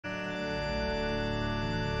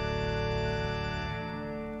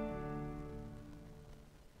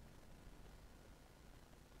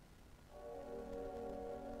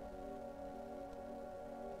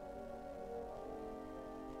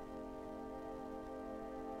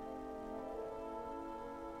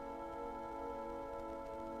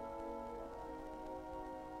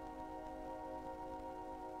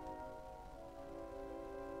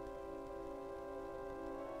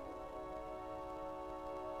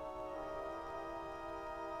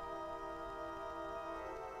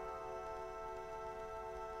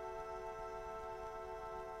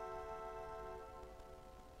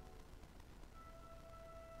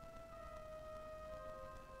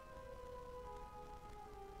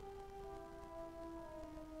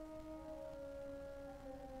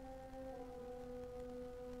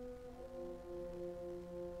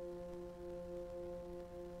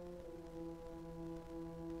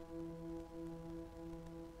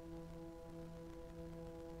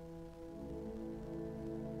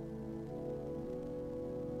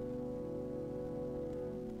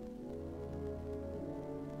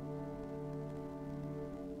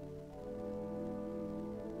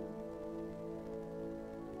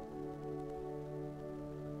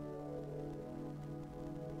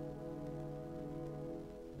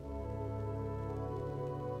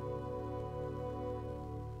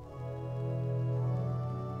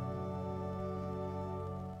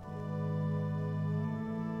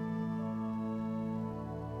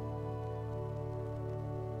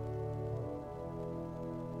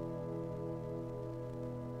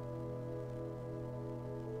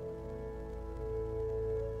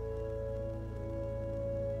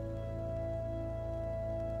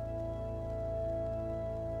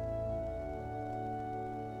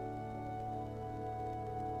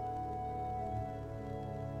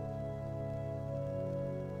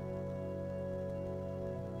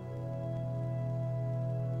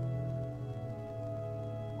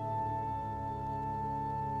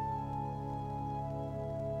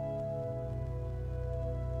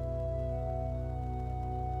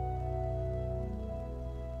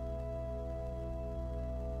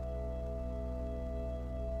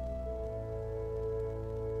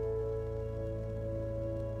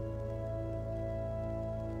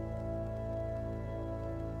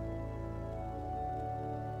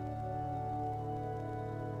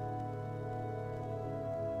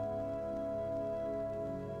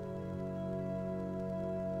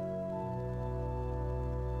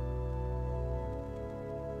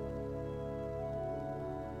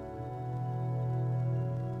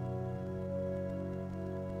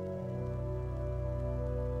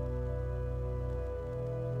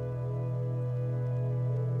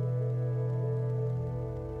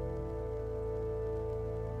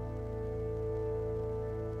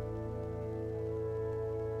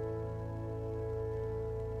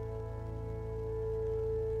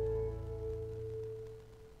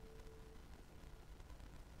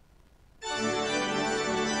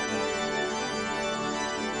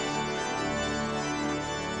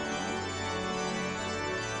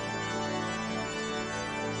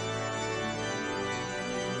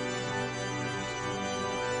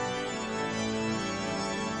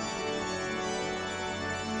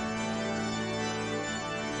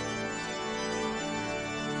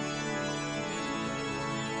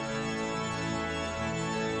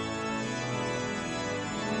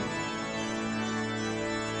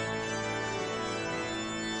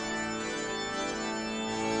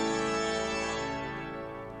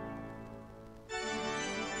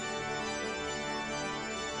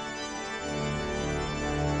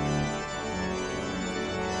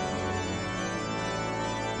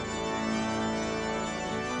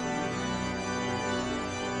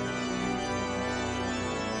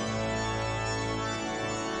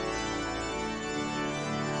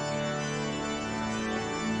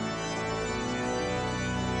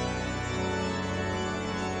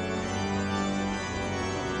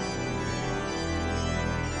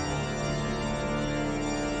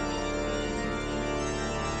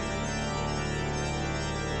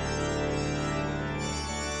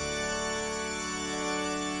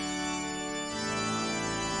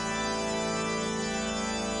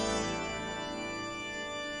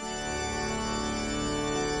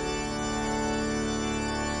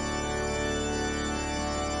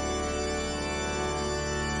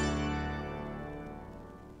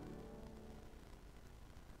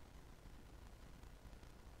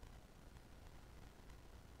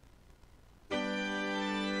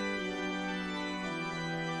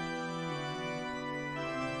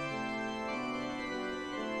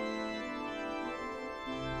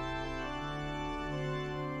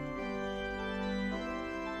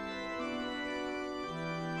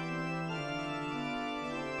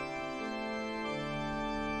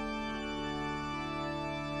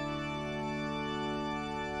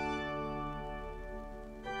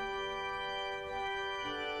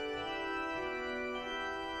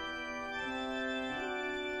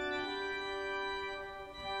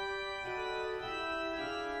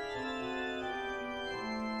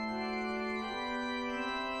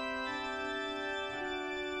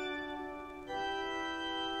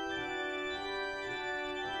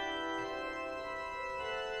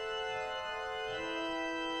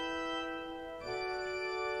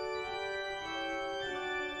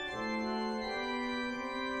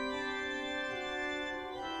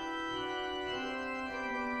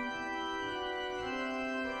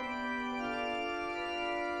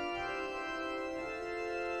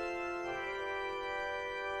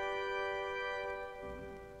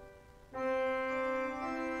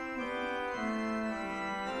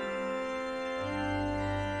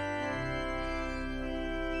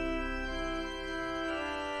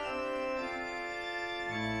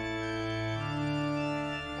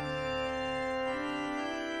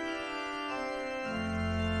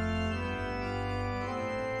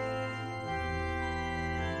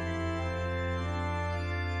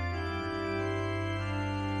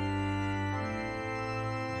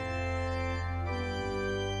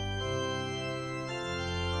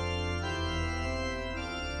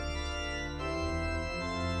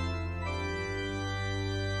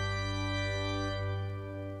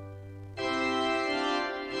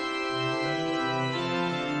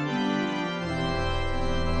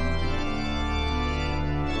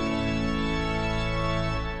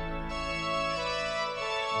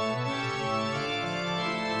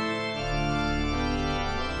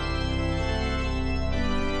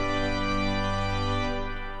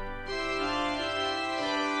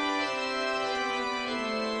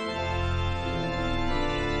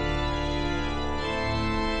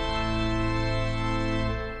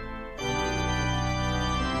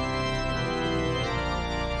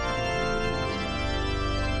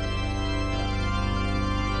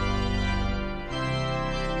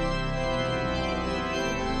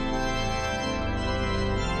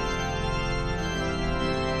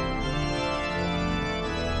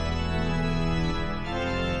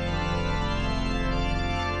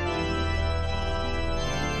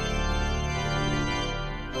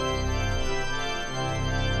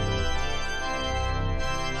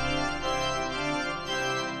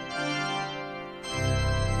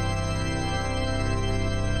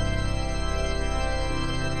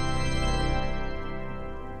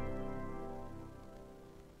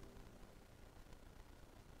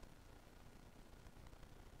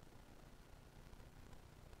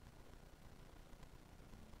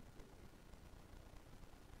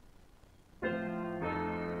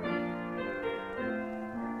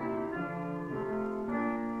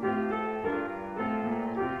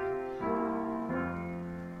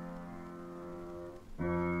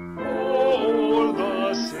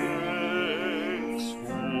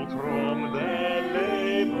from their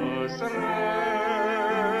labors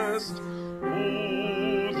rest.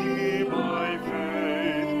 Hold ye by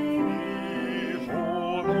faith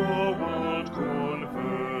before the world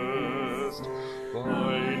confessed.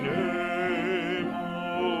 Thy name,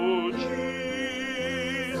 O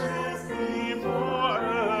Jesus, be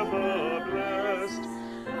forever blessed.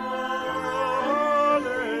 Alleluia,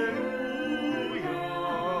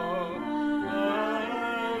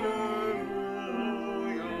 alleluia.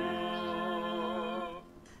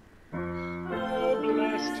 O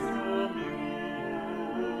blessed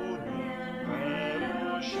communion,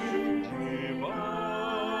 fellowship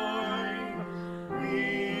divine,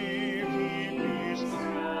 we peace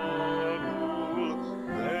struggle,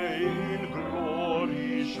 they in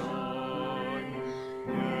glory shine,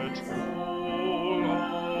 yet all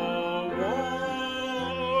are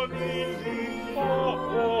one in thee, for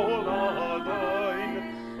all are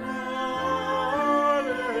thine. Alleluia,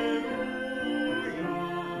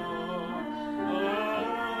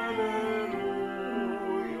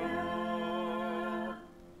 alleluia.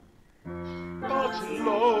 But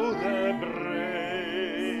lo, there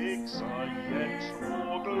breaks a yet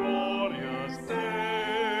more glorious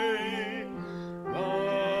day.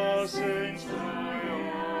 The saints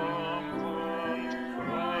triumphant,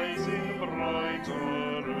 rising bright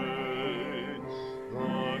array.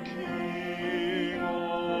 The King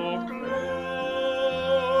of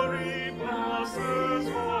glory passes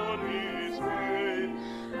on his way.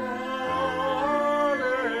 Alleluia,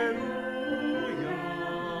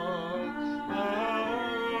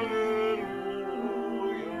 alleluia.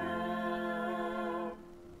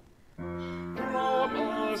 From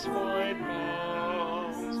us wide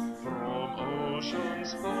bounds, from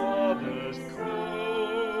ocean's farthest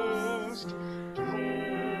coast,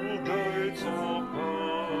 through gates of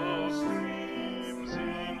pearl streams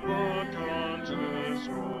in the countless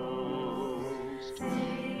host,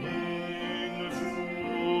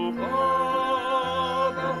 into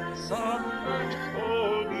Father, Son, and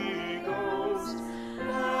Holy Ghost.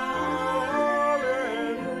 Alleluia,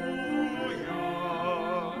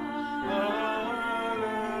 alleluia.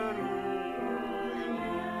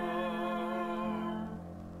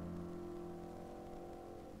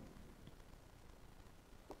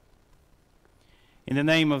 In the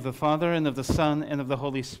name of the Father, and of the Son, and of the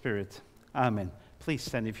Holy Spirit. Amen. Please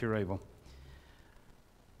stand if you're able.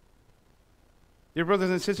 Dear brothers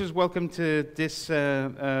and sisters, welcome to this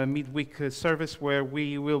midweek service where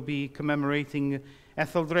we will be commemorating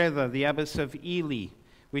Ethelreda, the Abbess of Ely,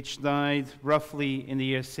 which died roughly in the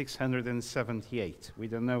year 678. We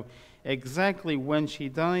don't know exactly when she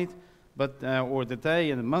died, but or the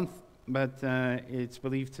day and the month, but it's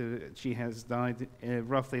believed she has died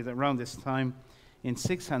roughly around this time in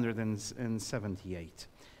 678.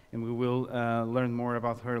 And we will learn more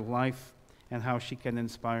about her life and how she can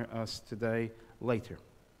inspire us today later.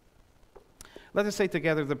 Let us say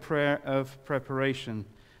together the prayer of preparation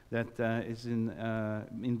that is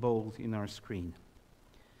in bold in our screen.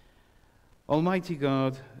 Almighty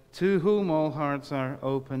God, to whom all hearts are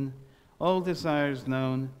open, all desires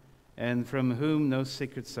known, and from whom no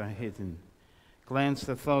secrets are hidden, cleanse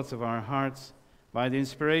the thoughts of our hearts by the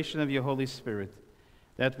inspiration of your Holy Spirit,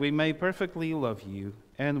 that we may perfectly love you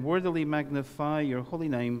and worthily magnify your holy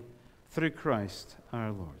name through Christ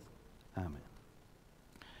our Lord. Amen.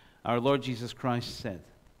 Our Lord Jesus Christ said,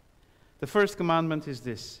 the first commandment is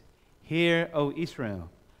this: Hear, O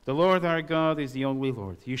Israel, the Lord our God is the only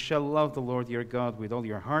Lord. You shall love the Lord your God with all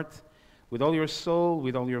your heart, with all your soul,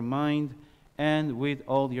 with all your mind, and with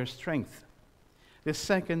all your strength. The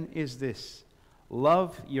second is this: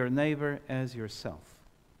 love your neighbor as yourself.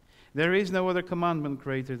 There is no other commandment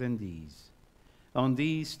greater than these. On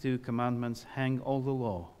these two commandments hang all the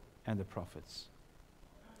law and the prophets.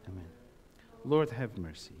 Amen. Lord, have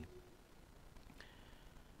mercy.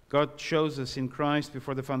 God chose us in Christ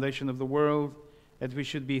before the foundation of the world, that we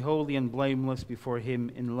should be holy and blameless before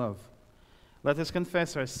him in love. Let us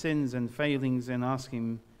confess our sins and failings and ask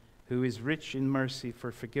him, who is rich in mercy,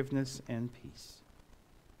 for forgiveness and peace.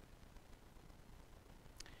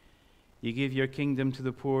 You give your kingdom to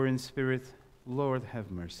the poor in spirit. Lord,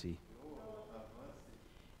 have mercy.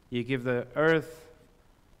 You give the earth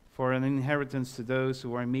for an inheritance to those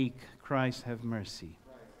who are meek. Christ, have mercy.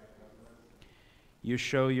 You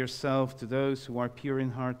show yourself to those who are pure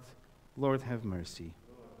in heart. Lord, have mercy.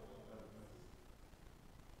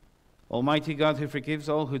 Almighty God, who forgives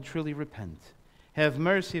all who truly repent, have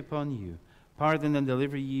mercy upon you, pardon and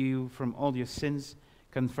deliver you from all your sins,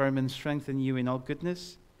 confirm and strengthen you in all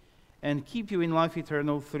goodness, and keep you in life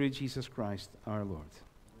eternal through Jesus Christ our Lord.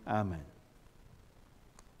 Amen.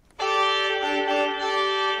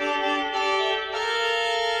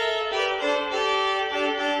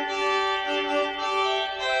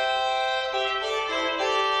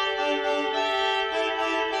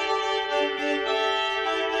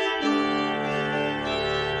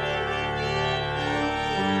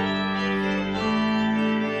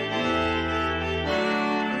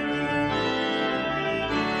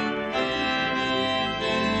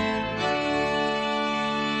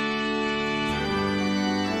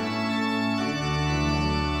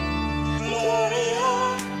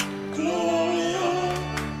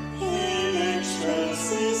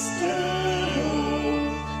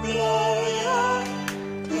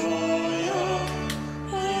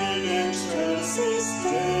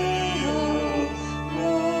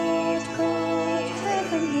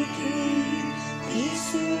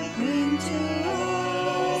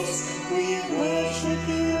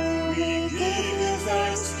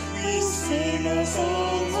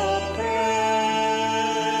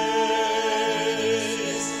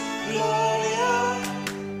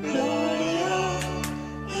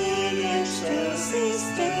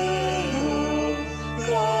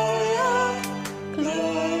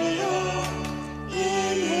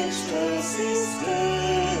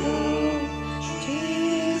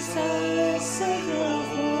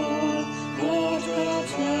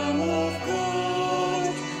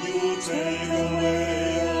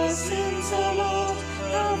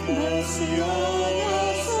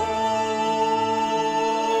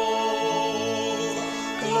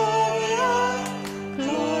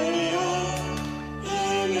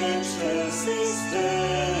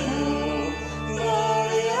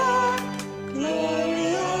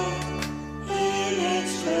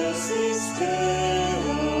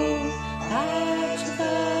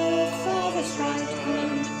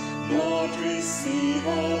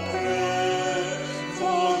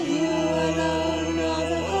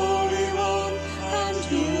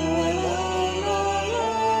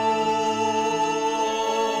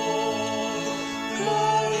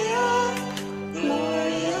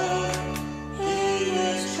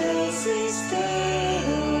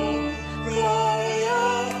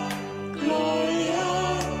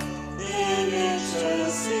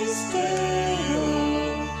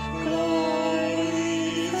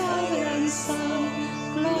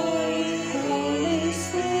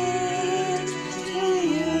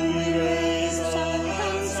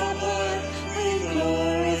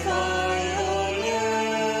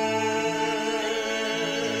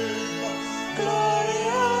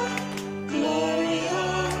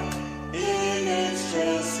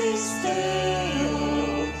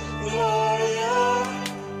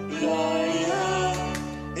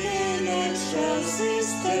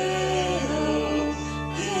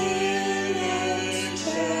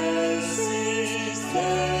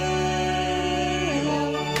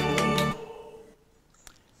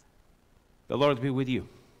 The Lord be with you.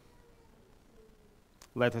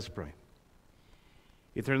 Let us pray.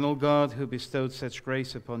 Eternal God, who bestowed such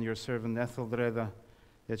grace upon your servant Ethelreda,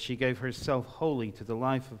 that she gave herself wholly to the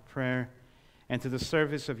life of prayer and to the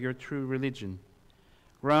service of your true religion,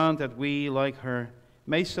 grant that we, like her,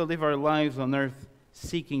 may so live our lives on earth,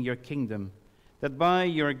 seeking your kingdom, that by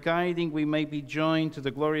your guiding we may be joined to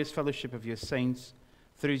the glorious fellowship of your saints,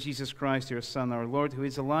 through Jesus Christ, your Son, our Lord, who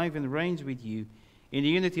is alive and reigns with you in the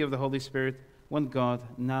unity of the Holy Spirit, one God,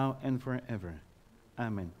 now and forever.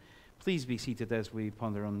 Amen. Please be seated as we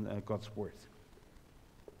ponder on God's Word.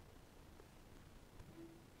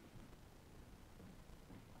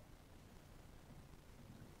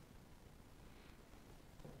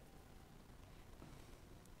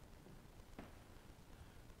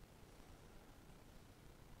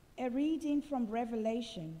 A reading from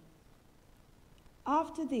Revelation.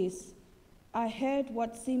 After this, I heard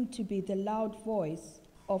what seemed to be the loud voice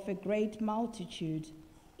of a great multitude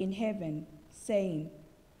in heaven, saying,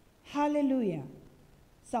 Hallelujah!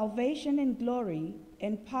 Salvation and glory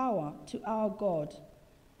and power to our God.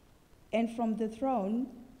 And from the throne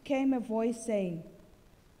came a voice saying,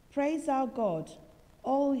 Praise our God,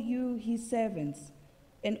 all you his servants,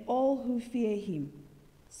 and all who fear him,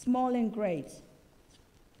 small and great.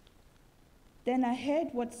 Then I heard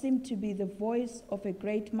what seemed to be the voice of a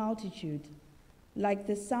great multitude, like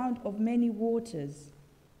the sound of many waters,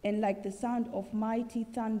 and like the sound of mighty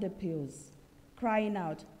thunder peals, crying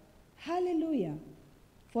out, Hallelujah!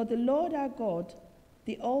 For the Lord our God,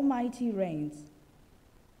 the Almighty reigns.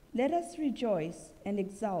 Let us rejoice and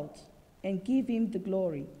exult and give him the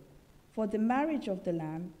glory, for the marriage of the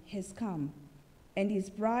Lamb has come, and his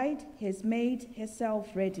bride has made herself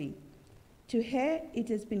ready. To her it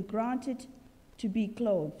has been granted to be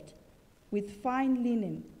clothed with fine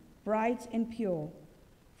linen, bright and pure,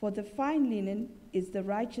 for the fine linen is the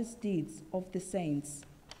righteous deeds of the saints.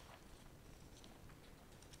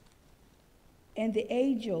 And the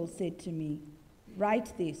angel said to me,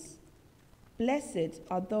 Write this, Blessed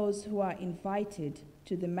are those who are invited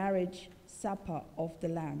to the marriage supper of the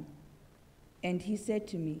Lamb. And he said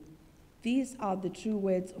to me, These are the true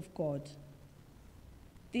words of God.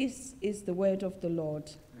 This is the word of the Lord.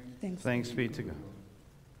 Thanks be to God.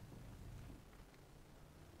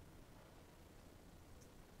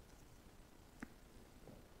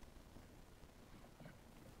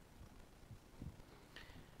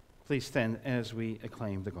 Please stand as we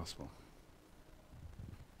acclaim the gospel.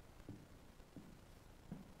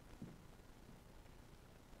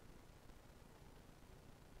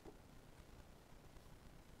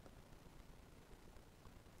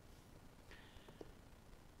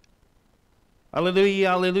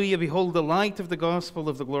 Alleluia, alleluia, behold the light of the gospel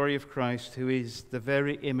of the glory of Christ, who is the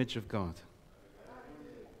very image of God.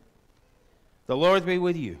 The Lord be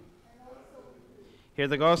with you. Hear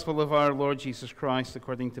the gospel of our Lord Jesus Christ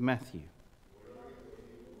according to Matthew.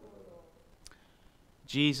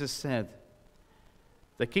 Jesus said,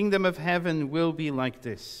 The kingdom of heaven will be like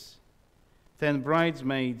this. 10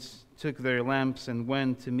 bridesmaids took their lamps and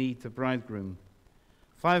went to meet the bridegroom.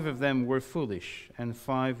 5 of them were foolish, and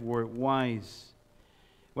 5 were wise.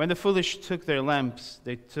 When the foolish took their lamps,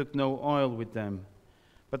 they took no oil with them,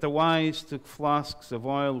 but the wise took flasks of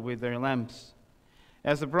oil with their lamps.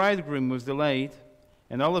 As the bridegroom was delayed,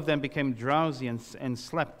 and all of them became drowsy and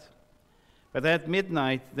slept. But at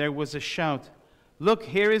midnight there was a shout, Look,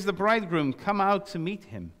 here is the bridegroom, come out to meet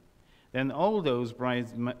him. Then all those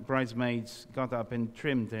bridesmaids got up and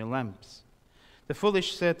trimmed their lamps. The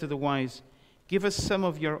foolish said to the wise, Give us some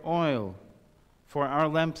of your oil, for our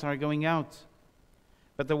lamps are going out.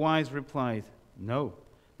 But the wise replied, No,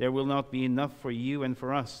 there will not be enough for you and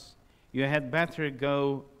for us. You had better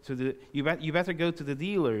go to the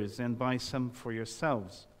dealers and buy some for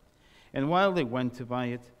yourselves. And while they went to buy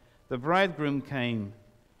it, the bridegroom came,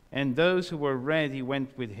 and those who were ready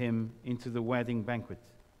went with him into the wedding banquet,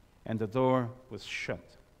 and the door was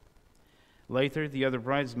shut. Later the other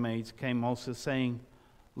bridesmaids came also, saying,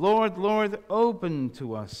 Lord, Lord, open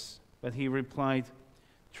to us. But he replied,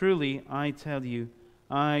 Truly, I tell you,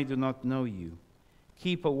 I do not know you.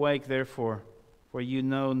 Keep awake, therefore, for you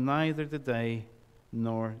know neither the day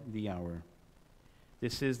nor the hour.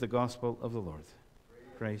 This is the gospel of the Lord.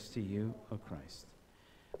 Praise to you, O Christ.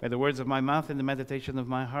 May the words of my mouth and the meditation of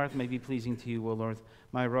my heart may be pleasing to you, O Lord,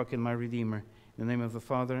 my rock and my redeemer. In the name of the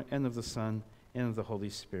Father, and of the Son, and of the Holy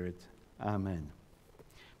Spirit. Amen.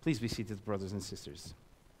 Please be seated, brothers and sisters.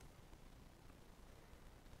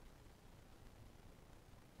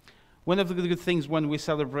 One of the good things when we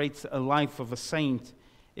celebrate a life of a saint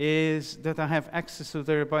is that I have access to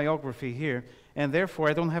their biography here, and therefore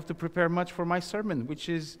I don't have to prepare much for my sermon, which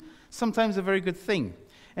is sometimes a very good thing.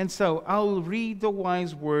 And so I'll read the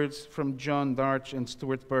wise words from John Darch and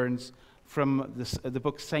Stuart Burns from the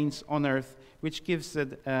book Saints on Earth, which gives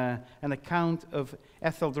an account of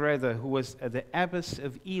Ethelreda, who was the Abbess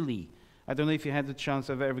of Ely. I don't know if you had the chance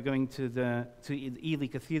of ever going to Ely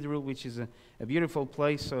Cathedral, which is a beautiful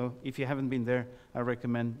place. So if you haven't been there, I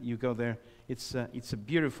recommend you go there. It's a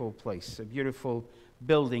beautiful place, a beautiful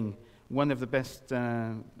building, one of the best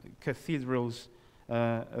cathedrals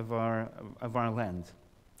of our land.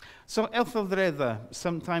 So Ethelreda,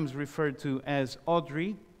 sometimes referred to as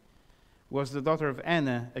Audrey, was the daughter of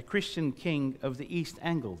Anna, a Christian king of the East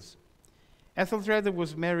Angles. Ethelreda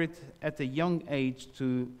was married at a young age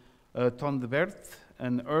to Tondebert,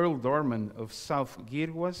 an earldorman of South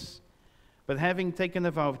Girwas, but having taken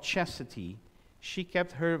a vow of chastity, she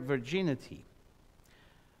kept her virginity.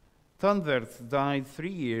 Tondebert died 3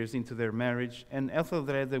 years into their marriage, and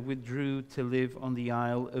Ethelreda withdrew to live on the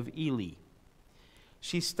Isle of Ely.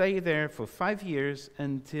 She stayed there for 5 years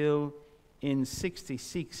until in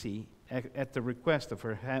 6060, at the request of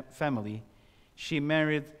her family, she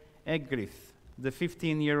married Egrith, the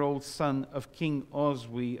 15-year-old son of King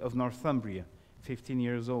Oswy of Northumbria, 15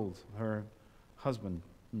 years old, her husband,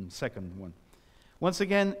 second one. Once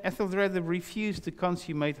again, Ethelreda refused to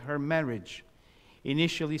consummate her marriage,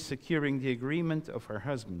 initially securing the agreement of her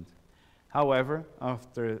husband. However,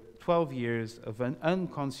 after 12 years of an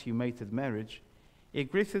unconsummated marriage,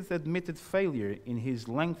 Egrith admitted failure in his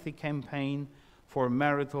lengthy campaign for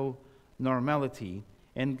marital normality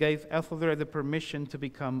and gave Ethelreda permission to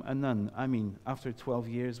become a nun. I mean, after 12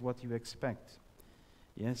 years, what do you expect?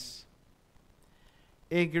 Yes.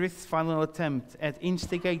 Egrith's final attempt at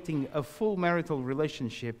instigating a full marital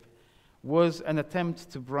relationship was an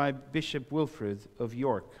attempt to bribe Bishop Wilfrid of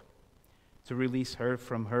York to release her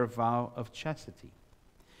from her vow of chastity.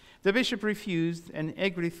 The bishop refused, and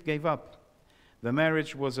Egrith gave up. The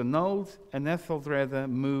marriage was annulled, and Ethelreda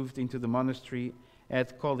moved into the monastery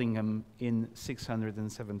at Collingham in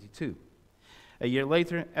 672. A year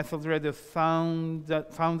later, Ethelreda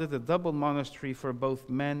founded a double monastery for both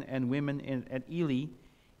men and women at Ely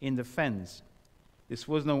in the Fens. This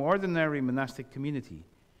was no ordinary monastic community,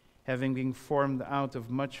 having been formed out of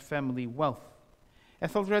much family wealth.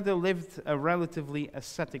 Ethelreda lived a relatively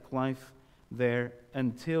ascetic life there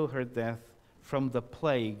until her death from the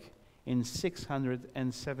plague in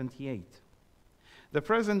 678. The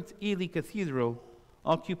present Ely Cathedral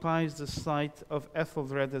occupies the site of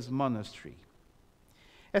Ethelreda's monastery.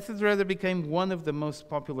 Ethelreda became one of the most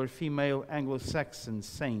popular female Anglo-Saxon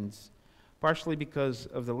saints, partially because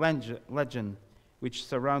of the legend which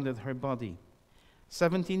surrounded her body.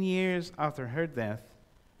 17 years after her death,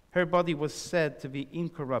 her body was said to be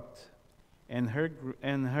incorrupt and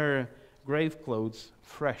her grave clothes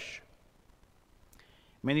fresh.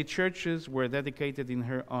 Many churches were dedicated in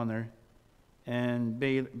her honor, and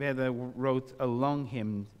Beda wrote a long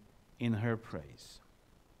hymn in her praise.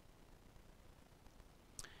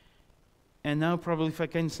 And now probably if I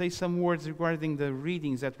can say some words regarding the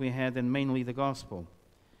readings that we had, and mainly the gospel.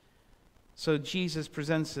 So Jesus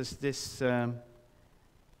presents us this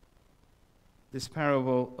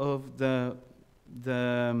parable of the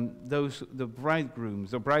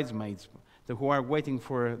bridegrooms, the bridesmaids, who are waiting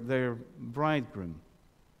for their bridegroom.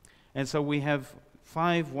 And so we have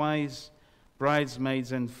 5 wise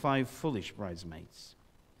bridesmaids and 5 foolish bridesmaids.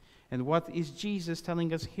 And what is Jesus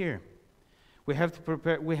telling us here? We have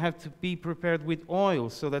to be prepared with oil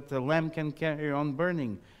so that the lamp can carry on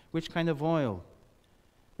burning. Which kind of oil?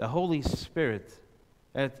 The Holy Spirit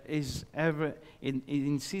that is ever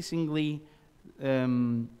unceasingly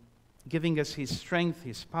giving us His strength,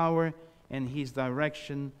 His power, and His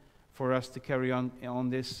direction for us to carry on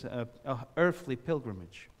this earthly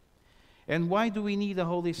pilgrimage. And why do we need the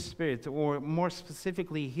Holy Spirit? Or more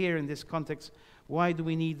specifically here in this context, why do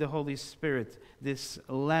we need the Holy Spirit, this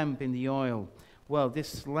lamp in the oil? Well,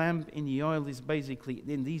 this lamp in the oil is basically,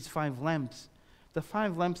 in these 5 lamps, the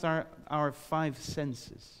 5 lamps are our 5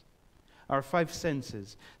 senses. Our 5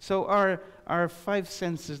 senses. So our 5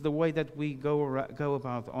 senses, the way that we go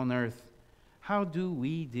about on earth, how do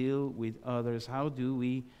we deal with others? How do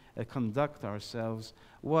we conduct ourselves?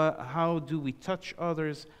 How do we touch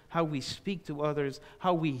others? How we speak to others?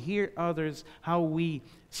 How we hear others? How we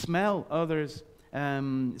smell others?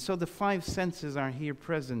 So the 5 senses are here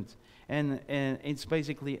present, and it's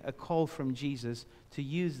basically a call from Jesus to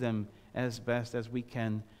use them as best as we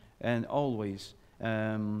can, and always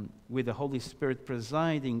with the Holy Spirit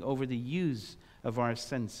presiding over the use of our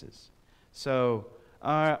senses. So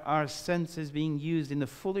our senses being used in a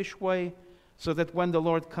foolish way, so that when the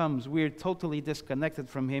Lord comes, we're totally disconnected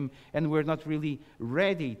from him and we're not really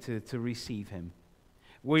ready to receive him.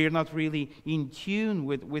 We're not really in tune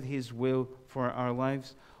with his will for our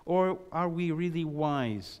lives. Or are we really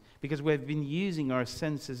wise? Because we've been using our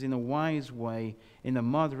senses in a wise way, in a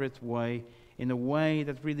moderate way, in a way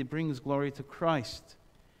that really brings glory to Christ.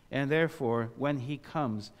 And therefore, when he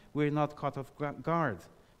comes, we're not caught off guard,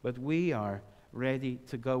 but we are ready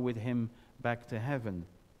to go with him back to heaven.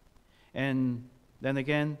 And then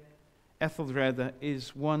again, Ethelreda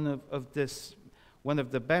is one of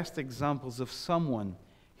the best examples of someone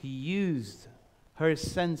who used her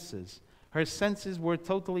senses. Her senses were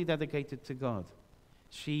totally dedicated to God.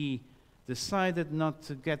 She decided not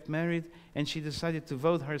to get married, and she decided to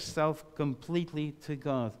devote herself completely to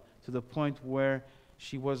God, to the point where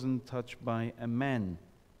she wasn't touched by a man.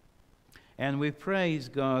 And we praise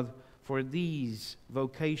God for these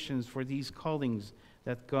vocations, for these callings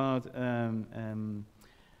that God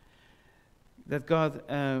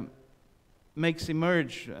makes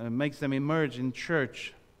them emerge in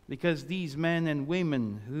church, because these men and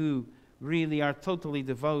women who really are totally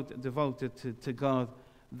devoted to God,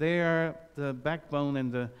 they are the backbone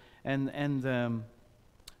and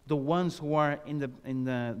the ones who are in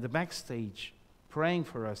the backstage, praying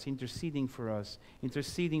for us, interceding for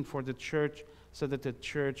the church, so that the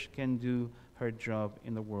church can do her job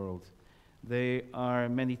in the world. They are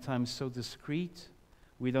many times so discreet.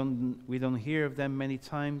 We don't hear of them many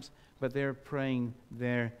times, but they're praying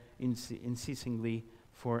there unceasingly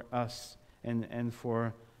for us and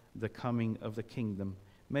for the coming of the kingdom.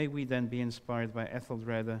 May we then be inspired by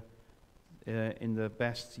Ethelreda in the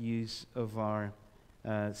best use of our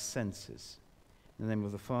senses. In the name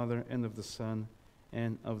of the Father, and of the Son,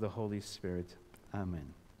 and of the Holy Spirit.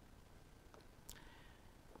 Amen.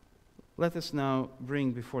 Let us now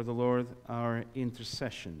bring before the Lord our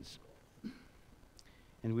intercessions.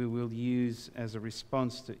 And we will use as a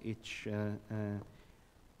response to each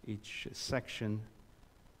section,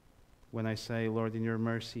 when I say, Lord, in your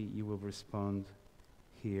mercy, you will respond,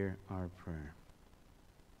 hear our prayer.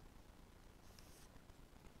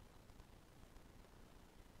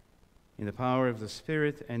 In the power of the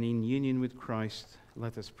Spirit and in union with Christ,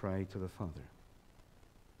 let us pray to the Father.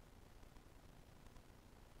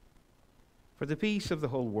 For the peace of the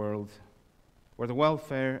whole world, for the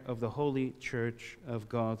welfare of the Holy Church of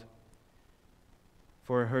God,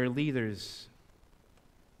 for her leaders,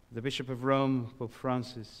 the Bishop of Rome, Pope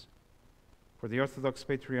Francis, for the Orthodox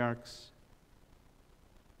Patriarchs,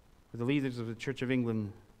 for the leaders of the Church of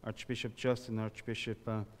England, Archbishop Justin, Archbishop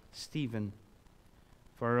Stephen,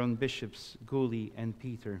 for our own bishops, Guli and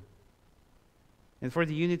Peter, and for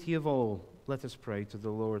the unity of all, let us pray to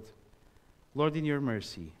the Lord. Lord, in your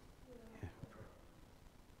mercy,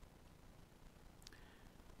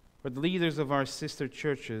 for the leaders of our sister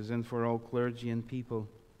churches and for all clergy and people,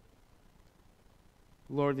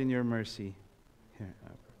 Lord, in your mercy, hear our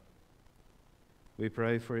prayer. We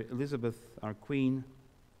pray for Elizabeth, our Queen,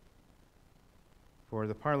 for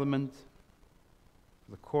the Parliament,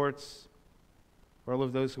 for the courts, for all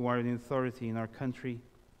of those who are in authority in our country,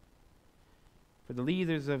 for the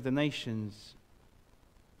leaders of the nations,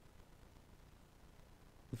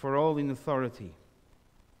 and for all in authority,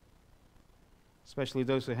 especially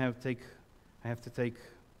those who have to take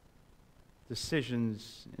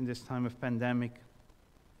decisions in this time of pandemic,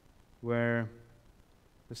 where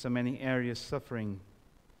there's so many areas suffering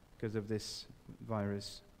because of this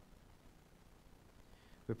virus.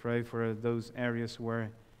 We pray for those areas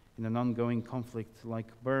where in an ongoing conflict like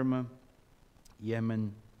Burma,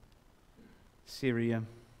 Yemen, Syria,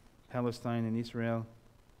 Palestine and Israel,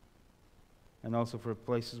 and also for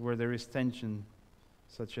places where there is tension,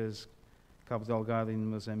 such as Cabo Delgado in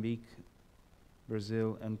Mozambique,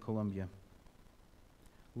 Brazil and Colombia.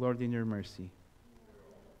 Lord, in your mercy,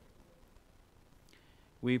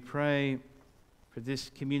 we pray for this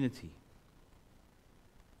community,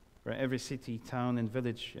 for every city, town and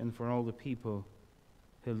village, and for all the people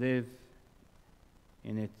who live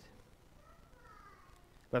in it.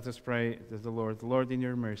 Let us pray to the Lord. Lord, in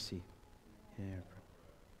your mercy, hear our prayer.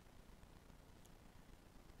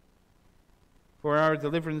 For our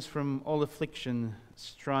deliverance from all affliction,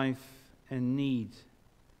 strife, and need,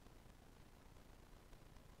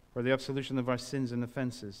 for the absolution of our sins and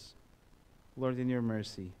offenses, Lord, in your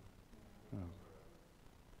mercy. Oh.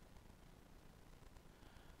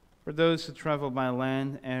 For those who travel by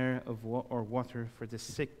land, air, or water, for the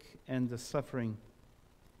sick and the suffering.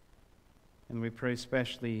 And we pray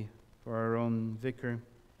especially for our own vicar,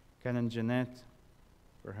 Canon Jeanette,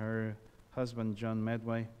 for her husband, John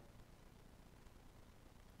Medway.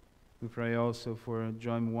 We pray also for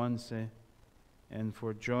Joy Mwanse, and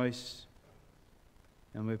for Joyce.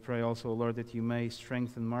 And we pray also, Lord, that you may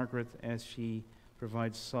strengthen Margaret as she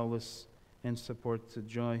provides solace and support to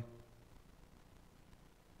Joy.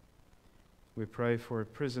 We pray for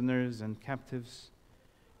prisoners and captives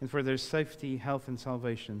and for their safety, health, and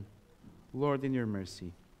salvation. Lord, in your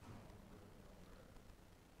mercy.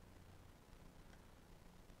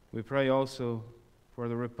 We pray also for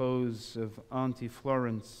the repose of Auntie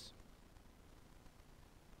Florence.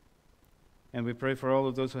 And we pray for all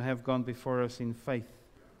of those who have gone before us in faith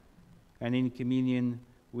and in communion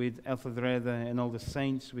with Ethelreda and all the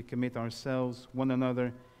saints. We commit ourselves, one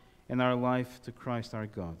another, and our life to Christ our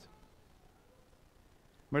God.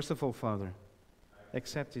 Merciful Father,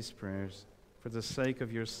 accept these prayers for the sake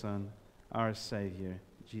of your Son, our Savior,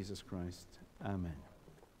 Jesus Christ. Amen.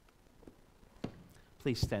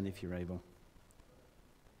 Please stand if you're able.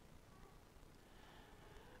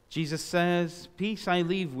 Jesus says, "Peace I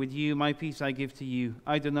leave with you, my peace I give to you.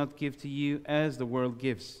 I do not give to you as the world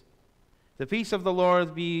gives. The peace of the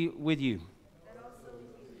Lord be with you."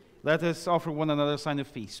 Let us offer one another a sign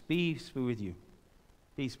of peace. Peace be with you.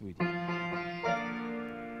 Peace be with you.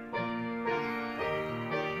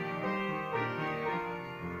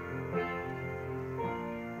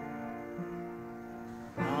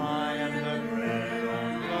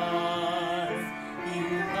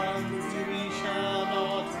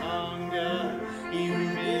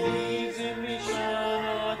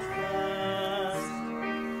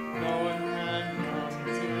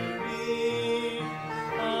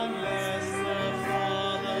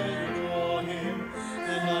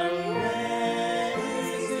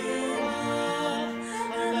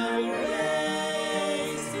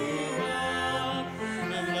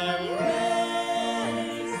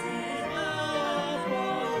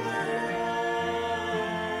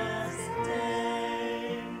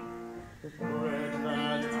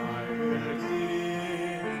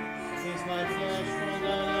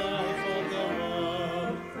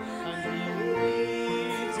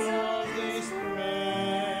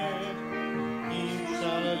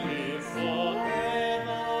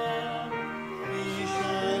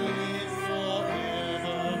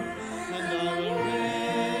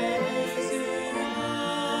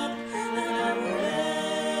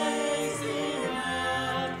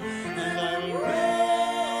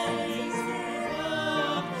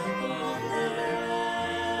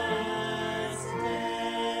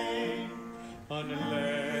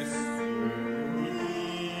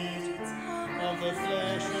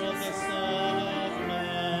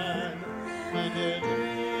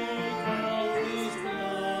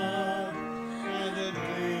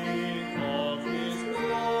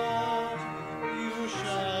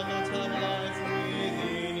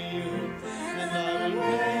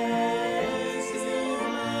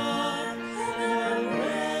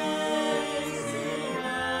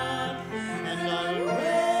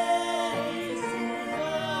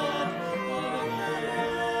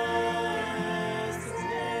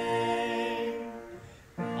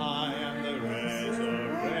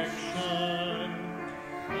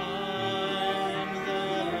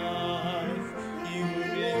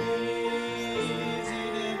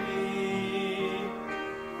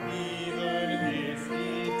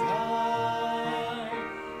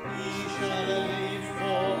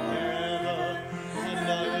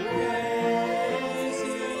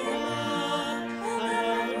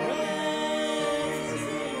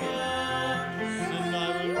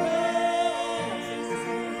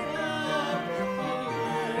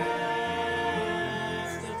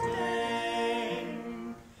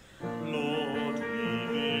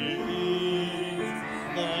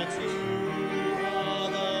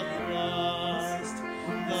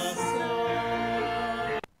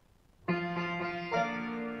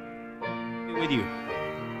 With you.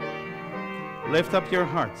 Lift up your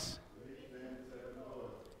hearts.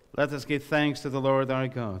 Let us give thanks to the Lord our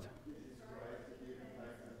God.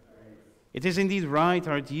 It is indeed right,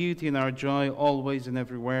 our duty and our joy, always and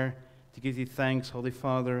everywhere, to give you thanks, Holy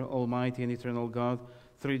Father, Almighty and eternal God,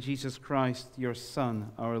 through Jesus Christ, your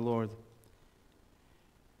Son, our Lord.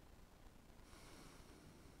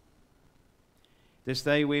 This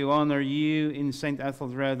day we honor you in Saint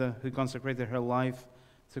Ethelreda, who consecrated her life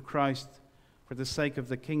to Christ for the sake of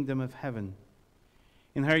the kingdom of heaven.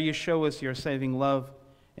 In her you show us your saving love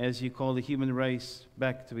as you call the human race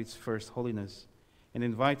back to its first holiness and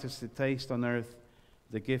invite us to taste on earth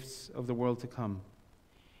the gifts of the world to come.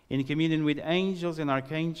 In communion with angels and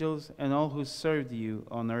archangels and all who served you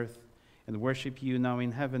on earth and worship you now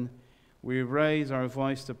in heaven, we raise our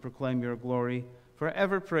voice to proclaim your glory,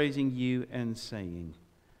 forever praising you and saying,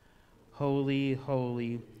 Holy,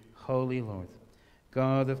 holy, holy Lord,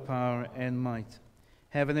 God of power and might,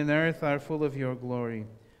 heaven and earth are full of your glory.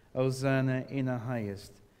 Hosanna in the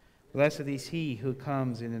highest. Blessed is he who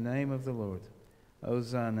comes in the name of the Lord.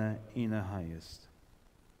 Hosanna in the highest.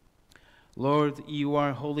 Lord, you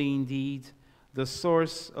are holy indeed, the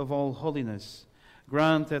source of all holiness.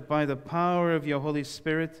 Grant that by the power of your Holy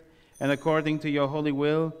Spirit and according to your holy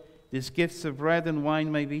will, these gifts of bread and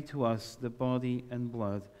wine may be to us the body and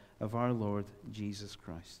blood of our Lord Jesus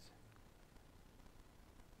Christ,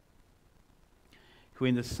 who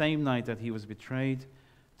in the same night that he was betrayed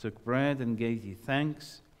took bread and gave you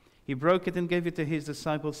thanks. He broke it and gave it to his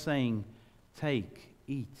disciples, saying, "Take,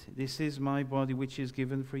 eat. This is my body which is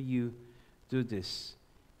given for you. Do this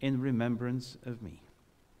in remembrance of me."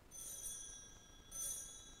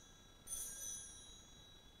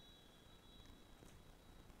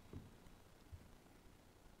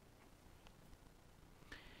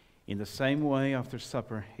 In the same way, after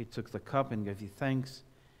supper, he took the cup and gave you thanks.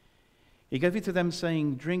 He gave it to them,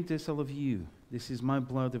 saying, "Drink this, all of you. This is my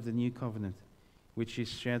blood of the new covenant, which is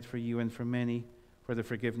shed for you and for many for the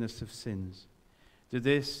forgiveness of sins. Do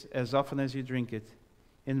this as often as you drink it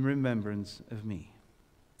in remembrance of me."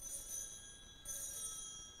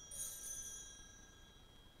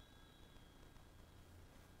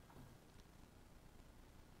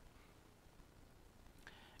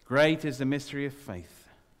 Great is the mystery of faith.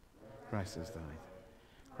 Christ has died.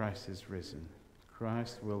 Christ is risen.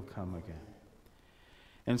 Christ will come again.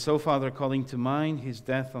 And so, Father, calling to mind his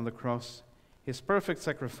death on the cross, his perfect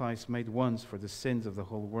sacrifice made once for the sins of the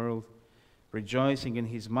whole world, rejoicing in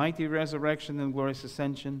his mighty resurrection and glorious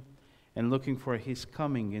ascension, and looking for his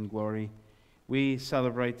coming in glory, we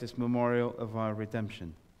celebrate this memorial of our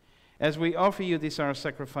redemption. As we offer you this our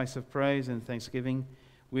sacrifice of praise and thanksgiving,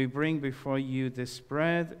 we bring before you this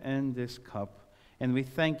bread and this cup, and we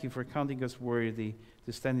thank you for counting us worthy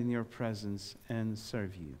to stand in your presence and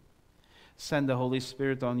serve you. Send the Holy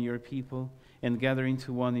Spirit on your people and gather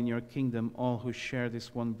into one in your kingdom all who share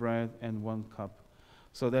this one bread and one cup,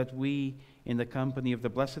 so that we, in the company of the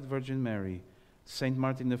Blessed Virgin Mary, Saint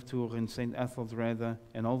Martin of Tours and Saint Ethelreda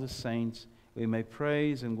and all the saints, we may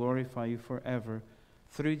praise and glorify you forever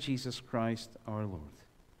through Jesus Christ our Lord.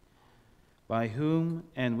 By whom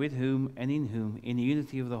and with whom and in whom, in the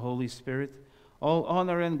unity of the Holy Spirit, all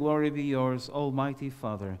honor and glory be yours, Almighty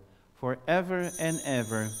Father, forever and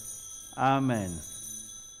ever. Amen.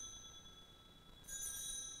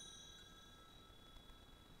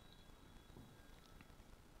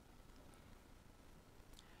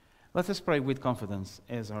 Let us pray with confidence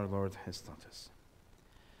as our Lord has taught us.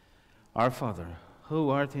 Our Father, who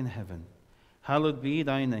art in heaven, hallowed be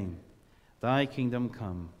thy name. Thy kingdom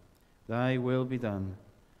come, thy will be done,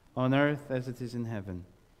 on earth as it is in heaven.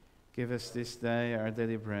 Give us this day our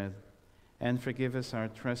daily bread, and forgive us our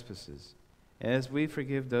trespasses, as we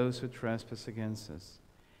forgive those who trespass against us.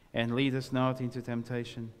 And lead us not into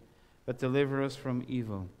temptation, but deliver us from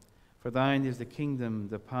evil. For thine is the kingdom,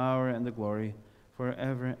 the power, and the glory,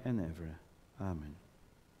 forever and ever. Amen.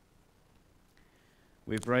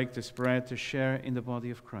 We break this bread to share in the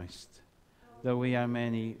body of Christ. Though we are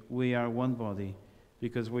many, we are one body,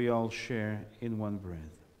 because we all share in one bread.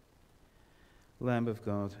 Lamb of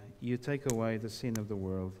God, you take away the sin of the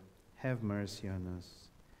world. Have mercy on us.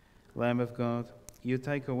 Lamb of God, you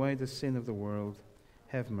take away the sin of the world.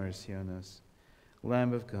 Have mercy on us.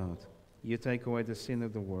 Lamb of God, you take away the sin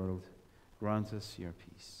of the world. Grant us your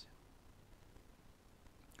peace.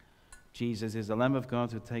 Jesus is the Lamb of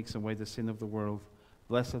God who takes away the sin of the world.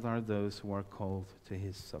 Blessed are those who are called to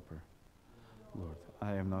his supper. Lord,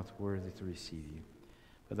 I am not worthy to receive you,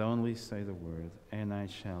 but only say the word, and I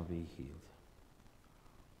shall be healed.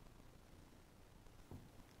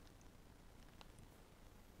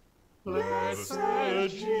 Blessed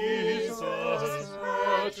Jesus,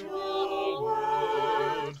 at your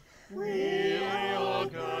word, we are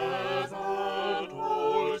gathered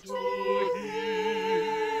all to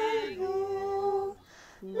hear you.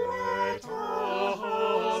 Let our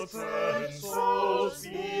hearts and souls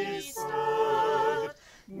be stirred,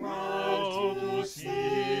 now to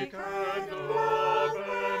seek and love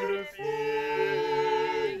and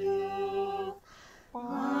fear you.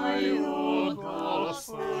 By your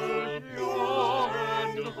gospel pure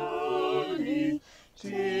and holy,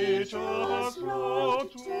 teach us,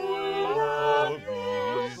 Lord, to love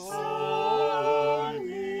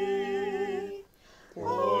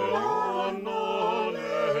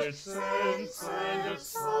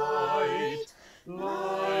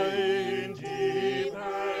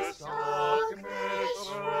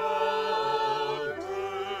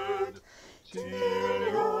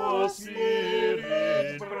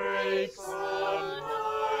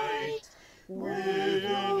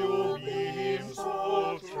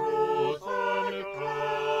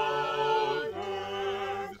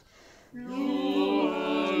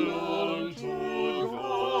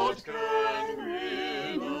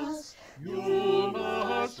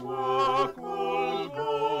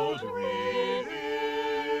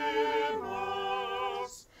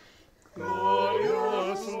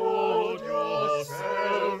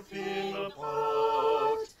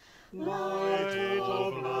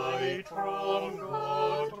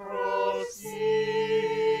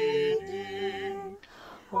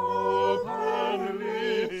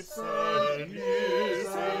and ears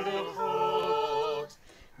and a heart,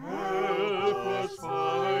 help us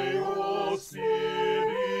by your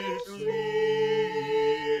Spirit leading.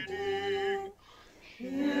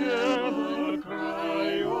 Hear the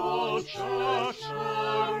cry your church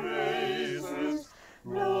raises,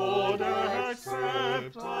 Lord,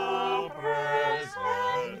 accept our prayers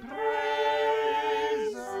and praises.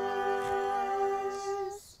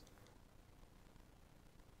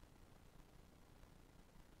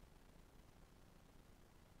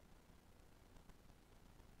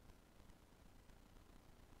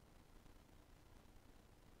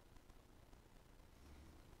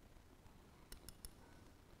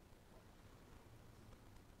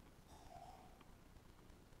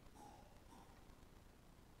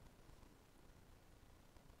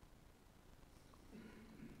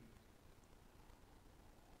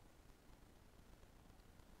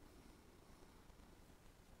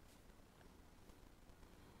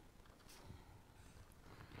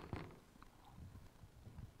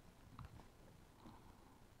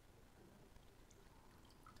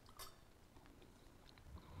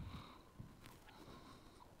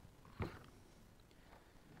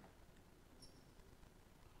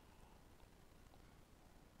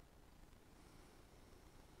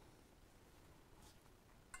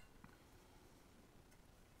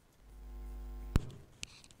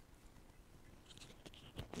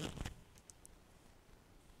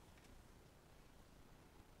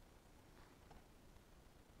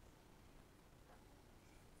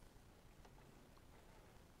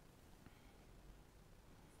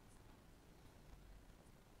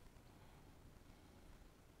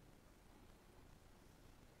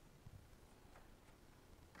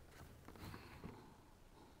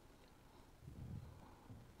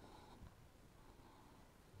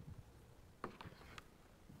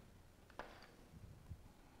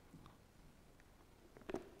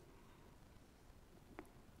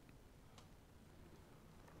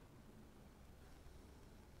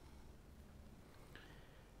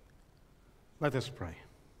 Let us pray.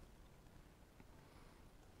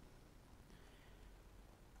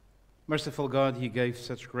 Merciful God, you gave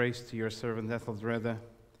such grace to your servant Ethelreda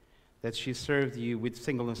that she served you with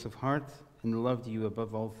singleness of heart and loved you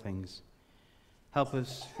above all things. Help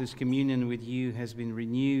us, whose communion with you has been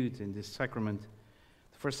renewed in this sacrament,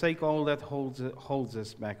 to forsake all that holds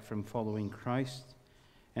us back from following Christ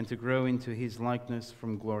and to grow into his likeness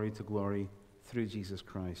from glory to glory through Jesus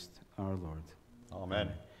Christ our Lord.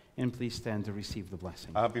 Amen. And please stand to receive the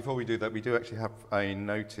blessing. Before we do that, we do actually have a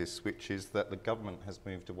notice, which is that the government has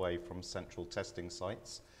moved away from central testing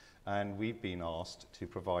sites, and we've been asked to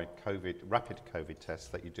provide rapid COVID tests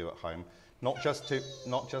that you do at home, not just to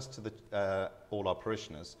all our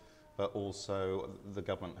parishioners, but also the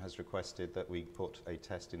government has requested that we put a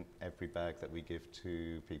test in every bag that we give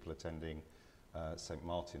to people attending St.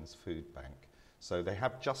 Martin's Food Bank. So they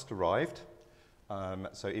have just arrived.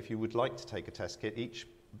 So if you would like to take a test kit, each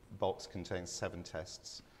box contains 7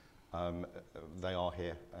 tests. They are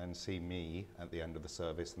here, and see me at the end of the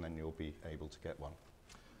service, and then you'll be able to get one.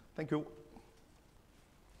 Thank you.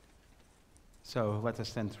 So let us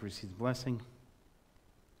stand to receive the blessing.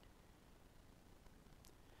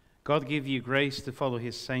 God give you grace to follow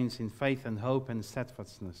his saints in faith and hope and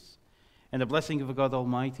steadfastness. And the blessing of God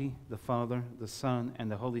Almighty, the Father, the Son, and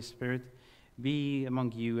the Holy Spirit be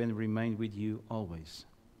among you and remain with you always.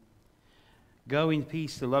 Go in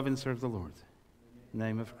peace to love and serve the Lord. In the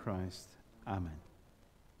name of Christ. Amen.